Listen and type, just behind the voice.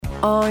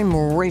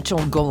I'm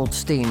Rachel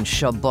Goldstein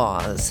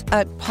Shabazz.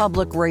 At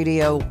Public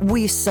Radio,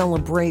 we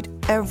celebrate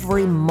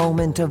every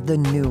moment of the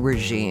new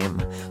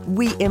regime.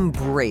 We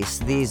embrace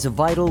these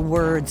vital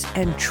words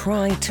and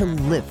try to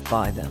live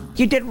by them.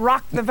 You did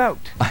Rock the Vote.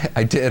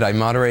 I did. I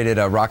moderated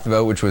Rock the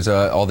Vote, which was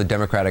all the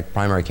Democratic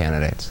primary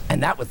candidates.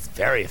 And that was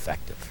very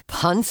effective.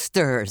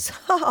 Punsters.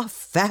 Ha,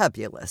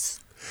 fabulous.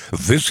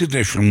 This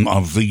edition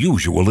of The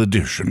Usual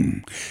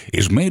Edition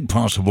is made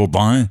possible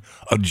by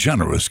a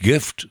generous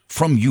gift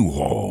from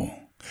U-Haul.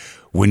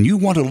 When you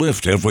want to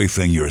lift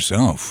everything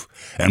yourself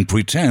and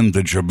pretend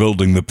that you're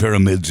building the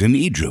pyramids in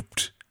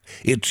Egypt,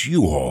 it's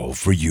U-Haul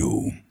for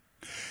you.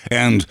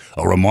 And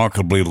a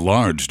remarkably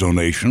large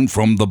donation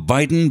from the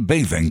Biden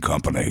Bathing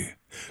Company.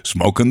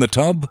 Smoke in the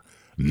tub?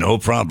 No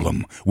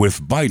problem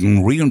with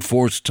Biden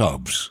reinforced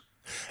tubs.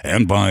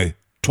 And by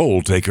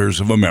Toll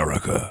Takers of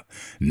America.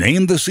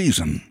 Name the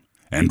season,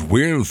 and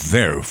we're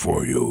there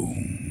for you.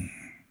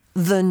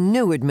 The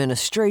new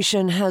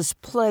administration has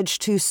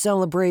pledged to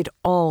celebrate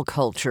all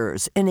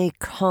cultures in a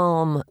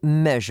calm,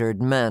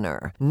 measured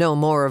manner. No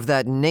more of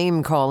that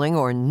name-calling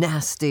or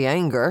nasty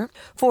anger.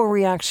 For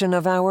reaction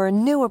of our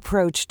new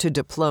approach to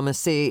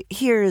diplomacy,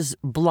 here's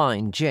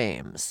Blind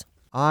James.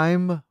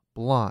 I'm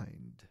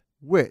blind,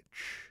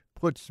 which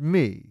puts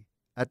me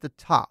at the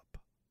top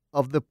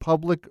of the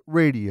public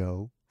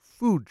radio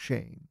food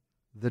chain.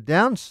 The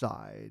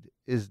downside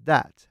is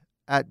that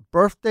at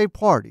birthday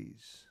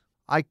parties,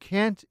 I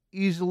can't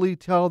easily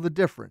tell the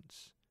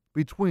difference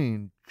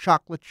between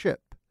chocolate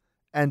chip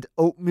and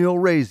oatmeal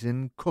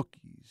raisin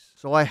cookies.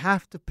 So I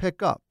have to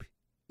pick up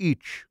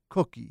each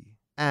cookie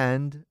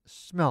and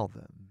smell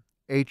them.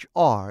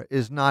 HR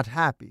is not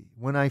happy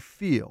when I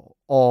feel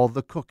all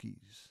the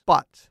cookies.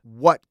 But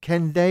what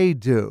can they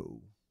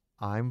do?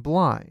 I'm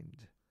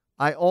blind.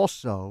 I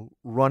also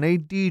run a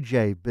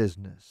DJ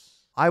business.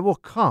 I will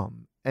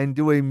come and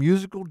do a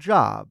musical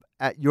job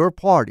at your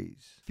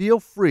parties. Feel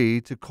free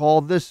to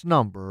call this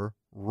number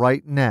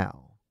right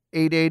now,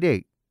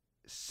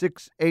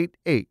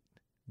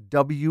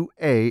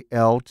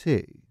 888-688-WALT.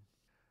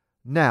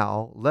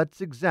 Now,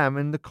 let's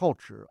examine the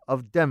culture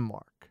of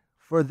Denmark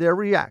for their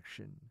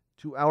reaction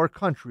to our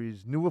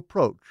country's new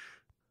approach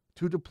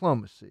to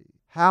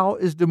diplomacy. How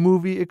is the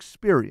movie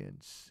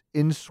experience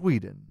in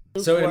Sweden?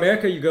 So in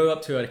America, you go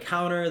up to a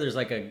counter, there's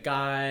like a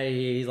guy,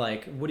 he's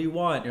like, what do you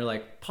want? And you're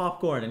like,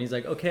 popcorn. And he's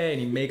like, okay. And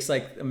he makes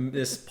like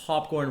this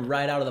popcorn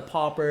right out of the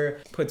popper,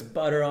 puts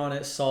butter on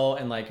it, salt,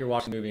 and like you're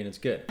watching a movie and it's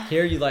good.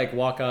 Here you like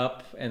walk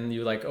up and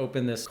you like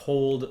open this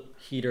cold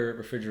heater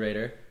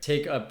refrigerator,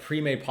 take a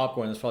pre-made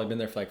popcorn that's probably been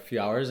there for like a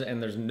few hours,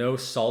 and there's no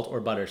salt or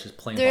butter, it's just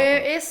plain popcorn.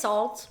 There is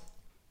salt,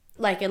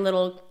 like a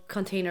little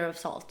container of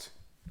salt,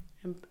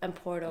 and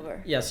pour it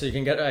over. Yeah, so you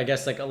can get, I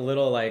guess, like a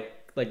little like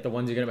the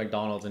ones you get at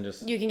McDonald's and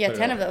just... You can get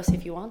 10 of those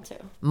if you want to.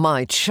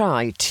 My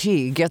chai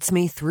tea gets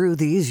me through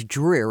these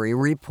dreary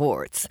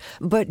reports.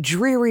 But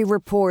dreary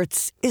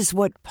reports is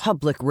what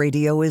public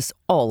radio is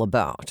all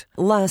about.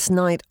 Last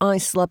night, I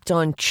slept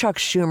on Chuck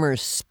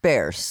Schumer's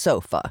spare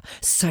sofa.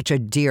 Such a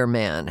dear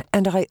man.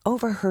 And I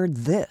overheard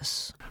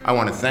this. I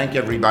want to thank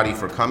everybody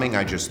for coming.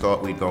 I just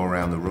thought we'd go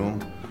around the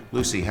room.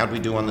 Lucy, how'd we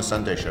do on the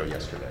Sunday show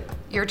yesterday?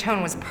 Your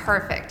tone was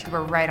perfect. You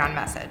were right on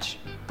message.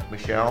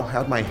 Michelle,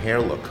 how'd my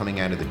hair look coming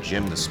out of the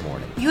gym this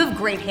morning? You have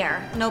great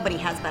hair. Nobody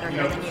has better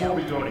hair than you. Before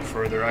we go any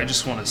further, I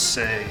just want to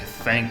say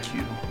thank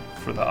you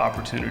for the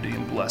opportunity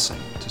and blessing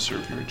to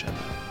serve your agenda.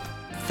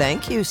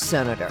 Thank you,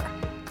 Senator.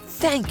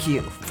 Thank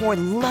you for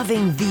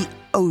loving the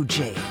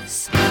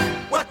OJs.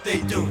 What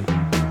they do?